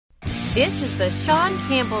This is the Sean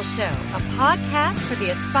Campbell Show, a podcast for the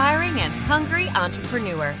aspiring and hungry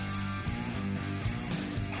entrepreneur.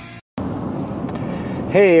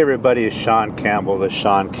 Hey everybody, it's Sean Campbell, the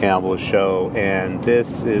Sean Campbell Show, and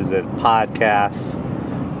this is a podcast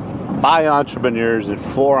by entrepreneurs and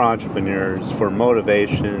for entrepreneurs for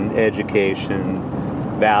motivation,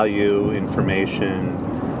 education, value, information,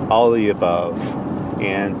 all of the above.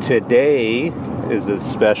 And today is a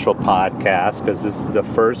special podcast because this is the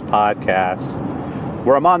first podcast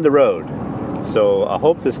where I'm on the road. So I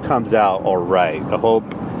hope this comes out all right. I hope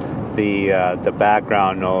the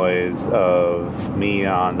background noise of me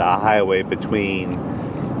on the highway between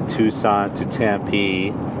Tucson to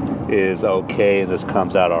Tempe is okay and this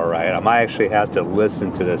comes out all right. I might actually have to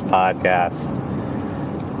listen to this podcast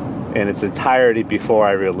in its entirety before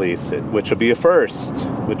I release it, which will be a first.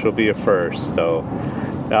 So,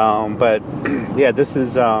 but yeah, this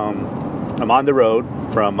is, I'm on the road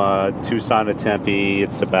from Tucson to Tempe.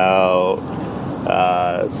 It's about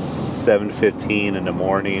 7:15 in the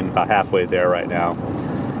morning, about halfway there right now.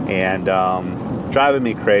 And driving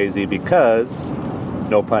me crazy because,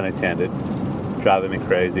 no pun intended, driving me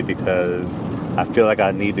crazy because I feel like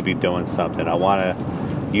I need to be doing something. I want to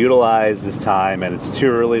utilize this time, and it's too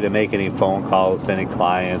early to make any phone calls to any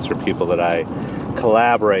clients or people that I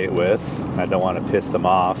collaborate with. I don't want to piss them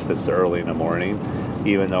off this early in the morning,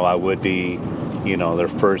 even though I would be, their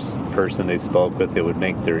first person they spoke with. It would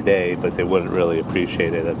make their day, but they wouldn't really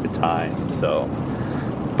appreciate it at the time. So,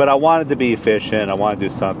 but I wanted to be efficient. I want to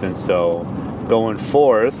do something. So going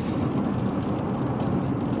forth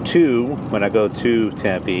when I go to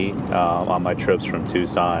Tempe on my trips from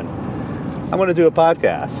Tucson, I'm going to do a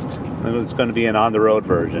podcast, and it's going to be an on-the-road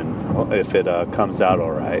version if it comes out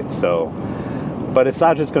all right. So, but it's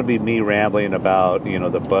not just going to be me rambling about, the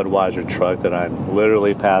Budweiser truck that I'm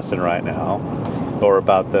literally passing right now, or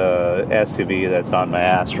about the SUV that's on my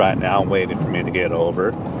ass right now, waiting for me to get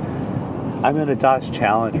over. I'm in a Dodge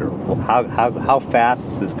Challenger. Well, how fast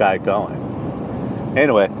is this guy going?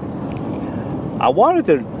 Anyway, I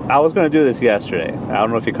was going to do this yesterday. I don't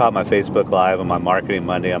know if you caught my Facebook Live on my Marketing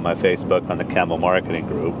Monday on my Facebook on the Campbell Marketing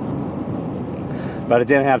Group. But I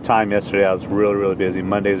didn't have time yesterday. I was really, really busy.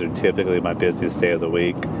 Mondays are typically my busiest day of the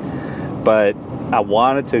week. But I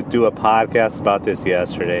wanted to do a podcast about this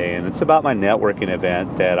yesterday, and it's about my networking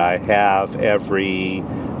event that I have every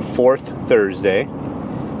fourth Thursday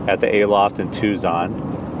at the A-Loft in Tucson.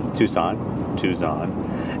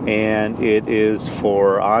 And it is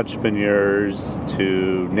for entrepreneurs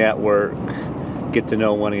to network, get to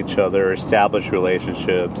know each other, establish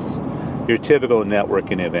relationships, your typical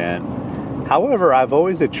networking event. However, I've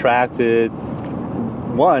always attracted,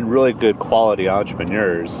 one, really good quality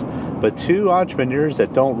entrepreneurs, but two, entrepreneurs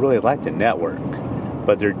that don't really like to network,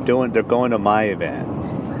 but they're going to my event.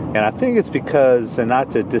 And I think it's because, and not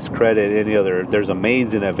to discredit any other, there's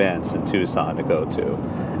amazing events in Tucson to go to.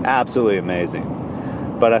 Absolutely amazing.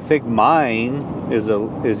 But I think mine is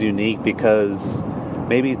unique because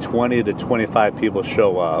maybe 20 to 25 people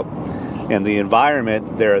show up, and the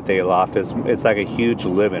environment there at the A-Loft it's like a huge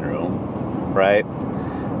living room, right?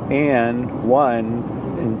 And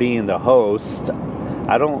one, in being the host,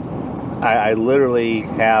 I literally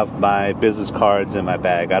have my business cards in my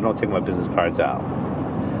bag. I don't take my business cards out.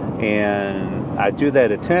 And I do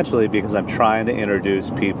that intentionally because I'm trying to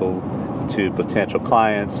introduce people to potential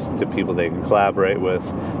clients, to people they can collaborate with,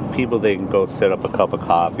 people they can go set up a cup of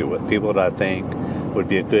coffee with, people that I think would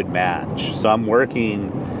be a good match. So I'm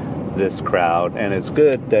working this crowd, and it's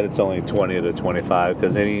good that it's only 20 to 25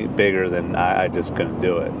 because any bigger than I just couldn't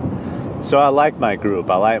do it. So I like my group.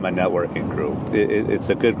 I like my networking group. It's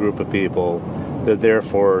a good group of people. They're there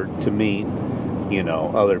to meet,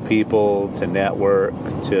 other people, to network,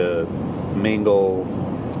 to mingle.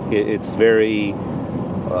 It's very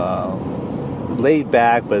laid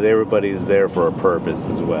back, but everybody's there for a purpose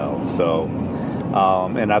as well. So,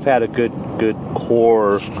 and I've had a good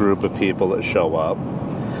core group of people that show up.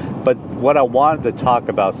 But what I wanted to talk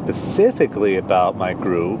about specifically about my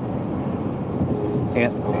group,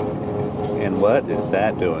 and what is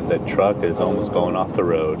that doing? The truck is almost going off the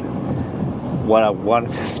road. What I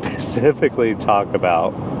wanted to specifically talk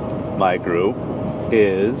about my group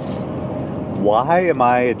is, why am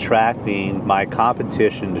I attracting my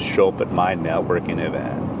competition to show up at my networking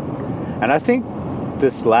event? And I think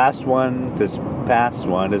this past one, is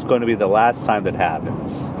going to be the last time that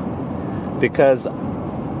happens. Because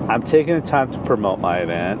I'm taking the time to promote my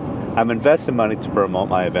event. I'm investing money to promote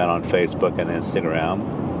my event on Facebook and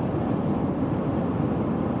Instagram.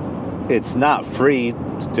 It's not free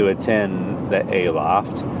to attend the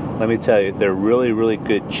A-Loft. let me tell you, they're really, really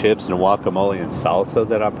good chips and guacamole and salsa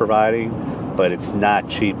that I'm providing, but it's not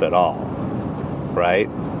cheap at all, right?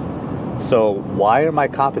 So why are my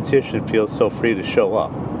competition feel so free to show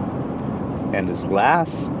up? And this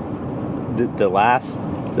last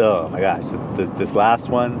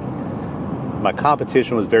one, my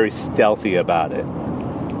competition was very stealthy about it.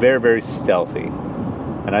 Very, very stealthy.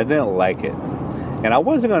 And I didn't like it. And I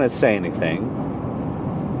wasn't going to say anything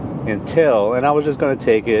and I was just going to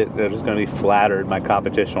take it. I was going to be flattered. My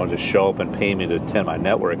competition will just show up and pay me to attend my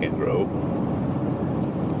networking group.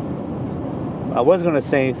 I wasn't going to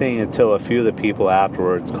say anything until a few of the people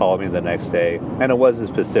afterwards called me the next day. And it wasn't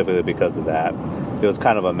specifically because of that. It was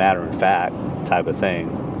kind of a matter of fact type of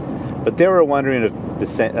thing. But they were wondering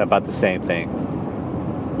about the same thing.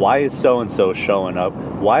 Why is so-and-so showing up?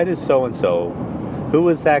 Why does so-and-so, who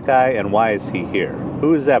is that guy and why is he here?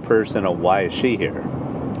 Who is that person and why is she here?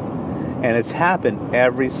 And it's happened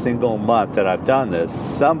every single month that I've done this.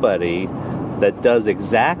 Somebody that does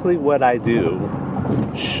exactly what I do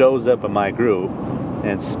shows up in my group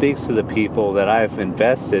and speaks to the people that I've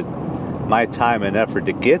invested my time and effort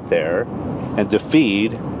to get there and to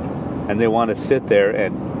feed, and they want to sit there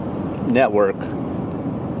and network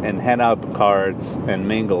and hand out cards and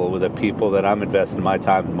mingle with the people that I'm investing my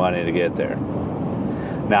time and money to get there.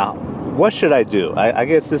 Now, what should I do? I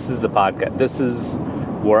guess this is the podcast. This is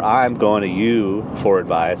where I'm going to you for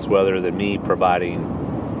advice, rather than me providing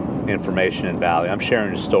information and value. I'm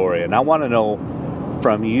sharing a story, and I want to know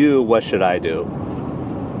from you, what should I do?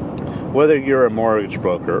 Whether you're a mortgage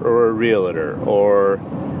broker or a realtor, or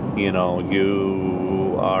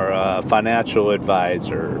you are a financial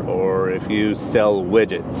advisor, or if you sell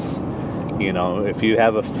widgets, if you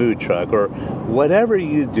have a food truck, or whatever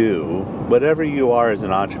you do, whatever you are as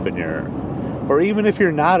an entrepreneur, or even if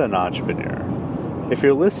you're not an entrepreneur, if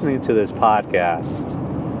you're listening to this podcast,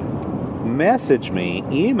 message me,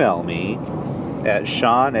 email me at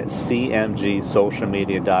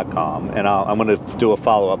sean@cmgsocialmedia.com, and I'm going to do a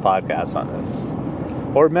follow-up podcast on this.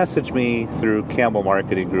 Or message me through Campbell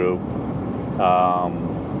Marketing Group,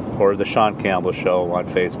 or the Sean Campbell Show on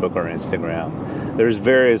Facebook or Instagram. There's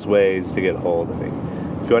various ways to get a hold of me.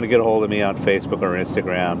 If you want to get a hold of me on Facebook or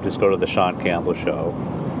Instagram, just go to the Sean Campbell Show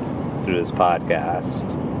through this podcast,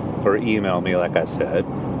 or email me, like I said.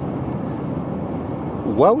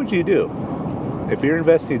 What would you do if you're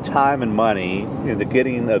investing time and money into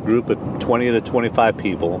getting a group of 20 to 25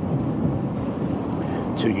 people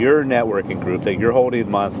to your networking group that you're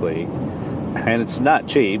holding monthly, and it's not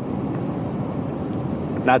cheap,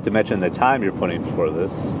 not to mention the time you're putting for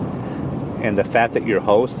this, and the fact that you're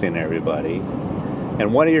hosting everybody,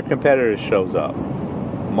 and one of your competitors shows up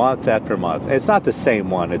month after month. It's not the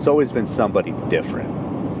same one. It's always been somebody different.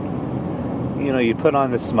 You put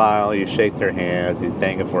on the smile, you shake their hands, you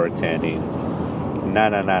thank them for attending.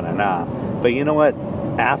 Nah. But you know what?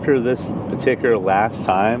 After this particular last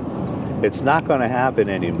time, it's not going to happen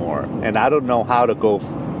anymore. And I don't know how to go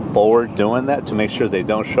forward doing that to make sure they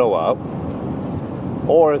don't show up.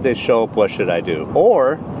 Or if they show up, what should I do?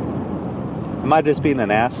 Or am I just being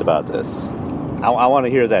an ass about this? I want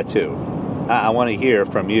to hear that too. I want to hear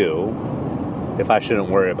from you if I shouldn't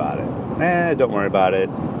worry about it. Don't worry about it.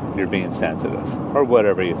 You're being sensitive. Or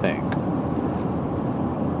whatever you think.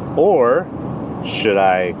 Or should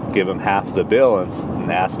I give them half the bill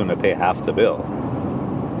and ask them to pay half the bill?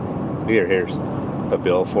 Here's a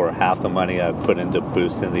bill for half the money I put into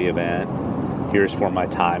boosting the event. Here's for my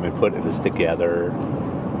time in putting this together.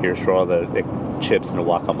 Here's for all the chips and the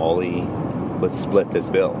guacamole. Let's split this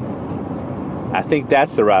bill. I think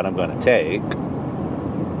that's the route I'm going to take.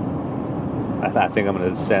 I think I'm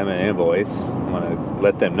going to send them an invoice. I'm going to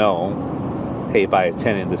let them know, hey, by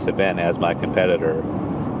attending this event as my competitor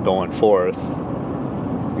going forth,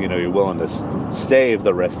 you're willing to stay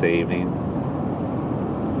the rest of the evening,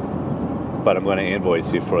 but I'm going to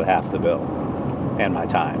invoice you for half the bill and my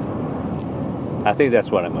time. I think that's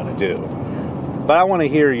what I'm going to do. But I want to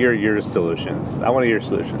hear your solutions. I want to hear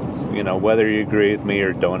solutions. Whether you agree with me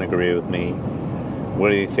or don't agree with me,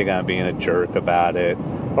 whether you think I'm being a jerk about it,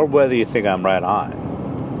 or whether you think I'm right on,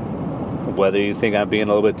 whether you think I'm being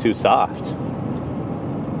a little bit too soft.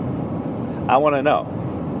 I want to know.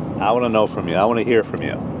 I want to know from you. I want to hear from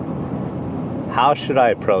you. How should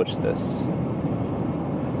I approach this?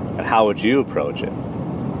 And how would you approach it?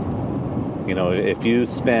 If you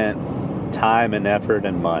spent time and effort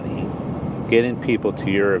and money getting people to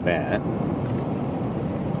your event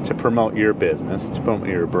to promote your business, to promote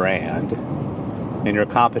your brand, and your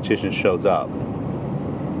competition shows up,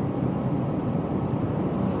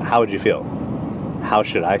 how would you feel? How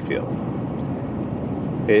should I feel?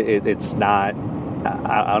 It's not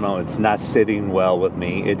I don't know, it's not sitting well with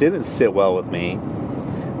me. It didn't sit well with me.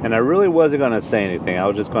 And I really wasn't going to say anything. I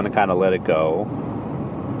was just going to kind of let it go.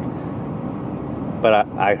 But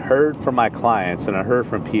I heard from my clients, and I heard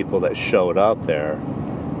from people that showed up there,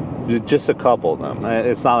 just a couple of them.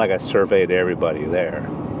 It's not like I surveyed everybody there,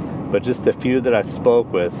 but just a few that I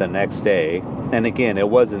spoke with the next day. And again, it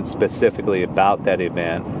wasn't specifically about that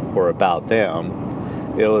event or about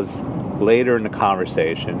them. It was later in the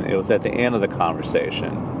conversation. It was at the end of the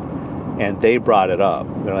conversation. And they brought it up.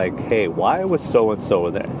 They're like, hey, why was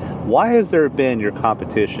so-and-so there? Why has there been your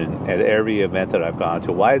competition at every event that I've gone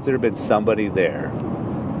to? Why has there been somebody there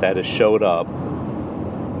that has showed up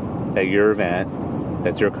at your event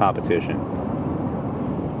that's your competition?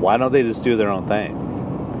 Why don't they just do their own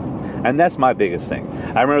thing? And that's my biggest thing.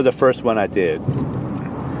 I remember the first one I did.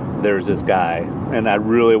 There was this guy, and I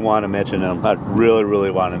really want to mention him. I really,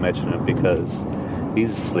 really want to mention him because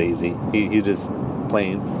he's sleazy. He just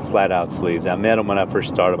plain flat out sleazy. I met him when I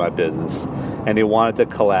first started my business, and he wanted to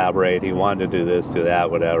collaborate. He wanted to do this, do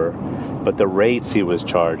that, whatever. But the rates he was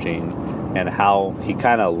charging and how he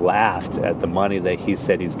kind of laughed at the money that he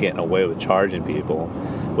said he's getting away with charging people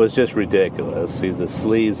was just ridiculous. He's a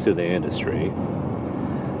sleaze to the industry.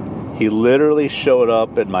 He literally showed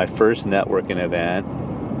up at my first networking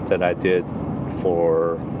event that I did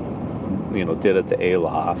did at the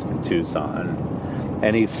A-Loft in Tucson.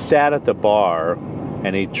 And he sat at the bar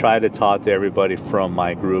and he tried to talk to everybody from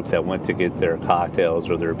my group that went to get their cocktails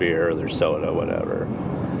or their beer or their soda, whatever.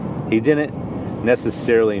 He didn't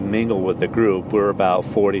necessarily mingle with the group. We're about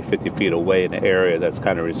 40, 50 feet away in an area that's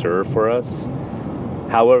kind of reserved for us.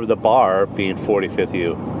 However, the bar, being 40,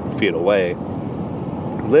 50 feet away,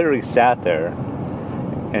 literally sat there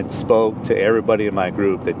and spoke to everybody in my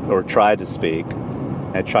group or tried to speak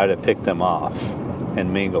and tried to pick them off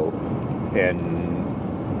and mingle and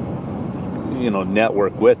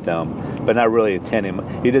network with them, but not really attending.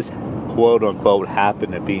 He just, quote unquote,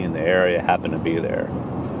 happened to be in the area, happened to be there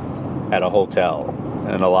at a hotel,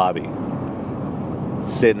 in a lobby,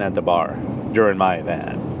 sitting at the bar during my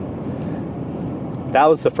event. That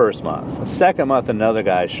was the first month. The second month, another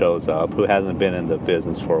guy shows up who hasn't been in the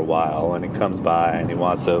business for a while, and he comes by and he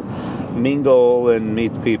wants to mingle and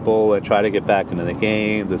meet people and try to get back into the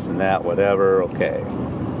game, this and that, whatever, okay.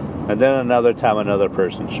 And then another time, another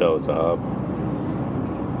person shows up,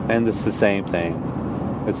 and it's the same thing.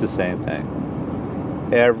 It's the same thing.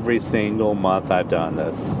 Every single month I've done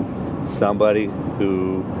this. Somebody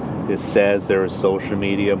who says they're a social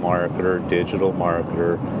media marketer, digital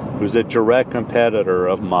marketer, who's a direct competitor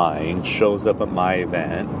of mine, shows up at my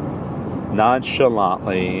event,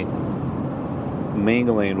 nonchalantly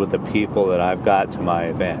mingling with the people that I've got to my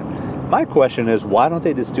event. My question is, why don't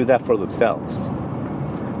they just do that for themselves?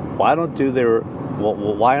 Why aren't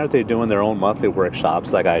they doing their own monthly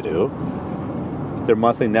workshops like I do? Their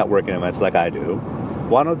monthly networking events like I do?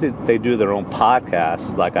 Why don't they do their own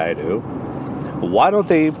podcasts like I do? Why don't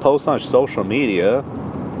they post on social media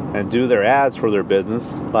and do their ads for their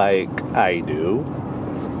business like I do?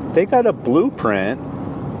 They got a blueprint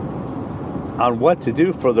on what to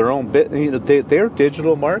do for their own business. They're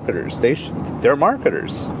digital marketers. They're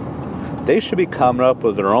marketers. They should be coming up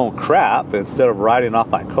with their own crap instead of riding off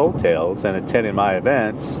my coattails and attending my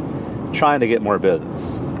events, trying to get more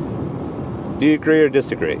business. Do you agree or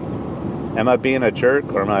disagree? Am I being a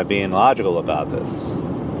jerk or am I being logical about this?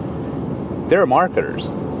 They're marketers.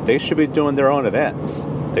 They should be doing their own events.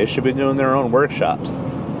 They should be doing their own workshops.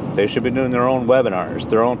 They should be doing their own webinars,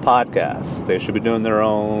 their own podcasts. They should be doing their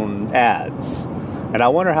own ads. And I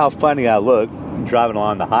wonder how funny I look driving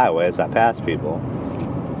along the highway as I pass people,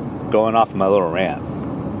 going off of my little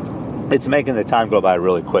rant. It's making the time go by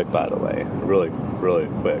really quick, by the way. Really, really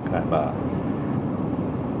quick. I'm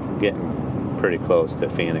getting pretty close to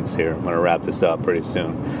Phoenix here. I'm going to wrap this up pretty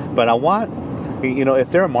soon. But I want,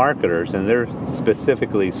 if they're marketers and they're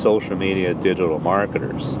specifically social media digital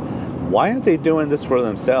marketers, why aren't they doing this for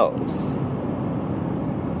themselves?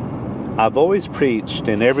 I've always preached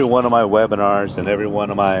in every one of my webinars and every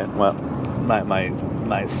one of my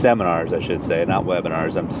seminars, I should say, not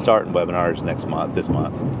webinars. I'm starting webinars this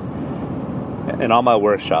month, and all my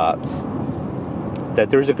workshops, that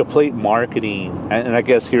there's a complete marketing, and I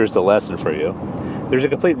guess here's the lesson for you. There's a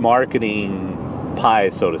complete marketing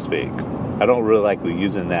pie, so to speak. I don't really like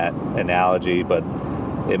using that analogy, but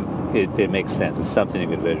it makes sense. It's something you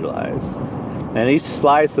can visualize. And each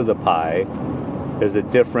slice of the pie is a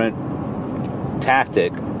different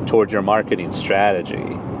tactic towards your marketing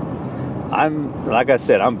strategy. Like I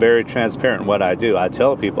said, I'm very transparent in what I do. I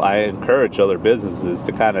tell people, I encourage other businesses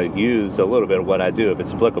to kind of use a little bit of what I do if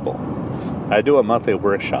it's applicable. I do a monthly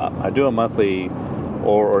workshop. I do a monthly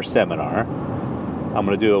or seminar. I'm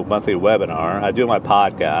going to do a monthly webinar. I do my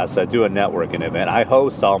podcast. I do a networking event. I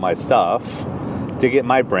host all my stuff to get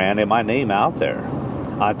my brand and my name out there.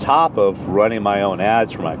 On top of running my own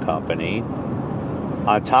ads for my company,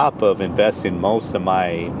 on top of investing most of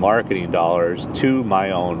my marketing dollars to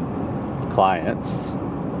my own clients,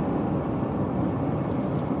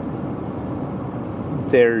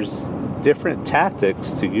 there's different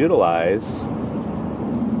tactics to utilize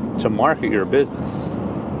to market your business.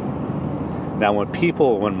 Now,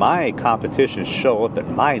 when my competition show up at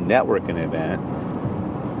my networking event,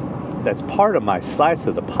 that's part of my slice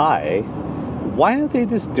of the pie, why aren't they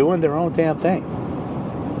just doing their own damn thing?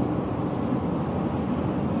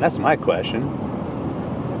 That's my question.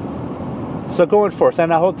 So going forth,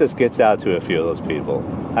 and I hope this gets out to a few of those people.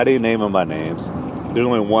 I didn't name them by names. There's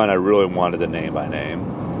only one I really wanted to name by name.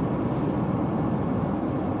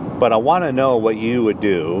 But I want to know what you would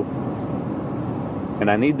do, and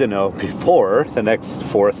I need to know before the next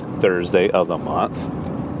fourth Thursday of the month.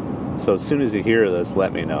 So as soon as you hear this,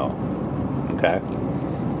 let me know. Okay?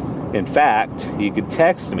 In fact, you can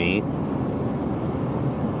text me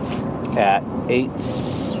at 8...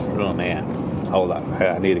 Oh, man. Hold on.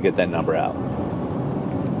 I need to get that number out.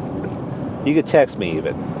 You can text me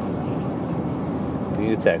even.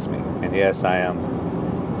 You can text me. And yes, I am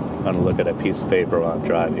going to look at a piece of paper while I'm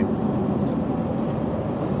driving.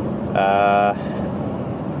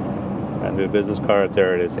 I do a business card.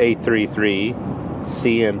 There it is.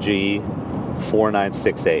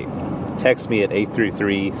 833-CMG-4968. Text me at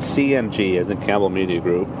 833-CMG, as in Campbell Media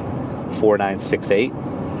Group, 4968.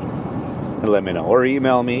 And let me know. Or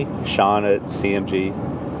email me, Sean at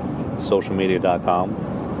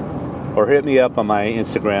cmgsocialmedia.com. Or hit me up on my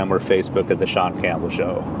Instagram or Facebook at The Sean Campbell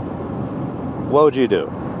Show. What would you do?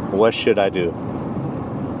 What should I do?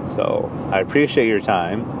 So, I appreciate your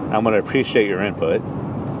time. I'm going to appreciate your input.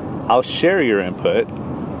 I'll share your input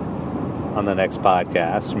on the next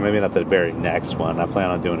podcast. Maybe not the very next one. I plan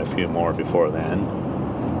on doing a few more before then.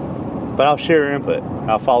 But I'll share your input.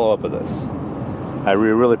 I'll follow up with this. I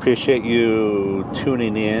really appreciate you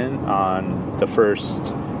tuning in on the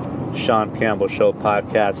first Sean Campbell Show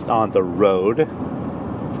podcast on the road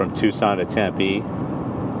from Tucson to Tempe.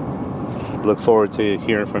 Look forward to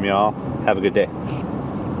hearing from y'all. Have a good day.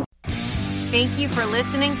 Thank you for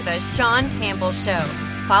listening to The Sean Campbell Show.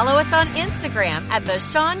 Follow us on Instagram at The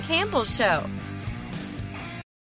Sean Campbell Show.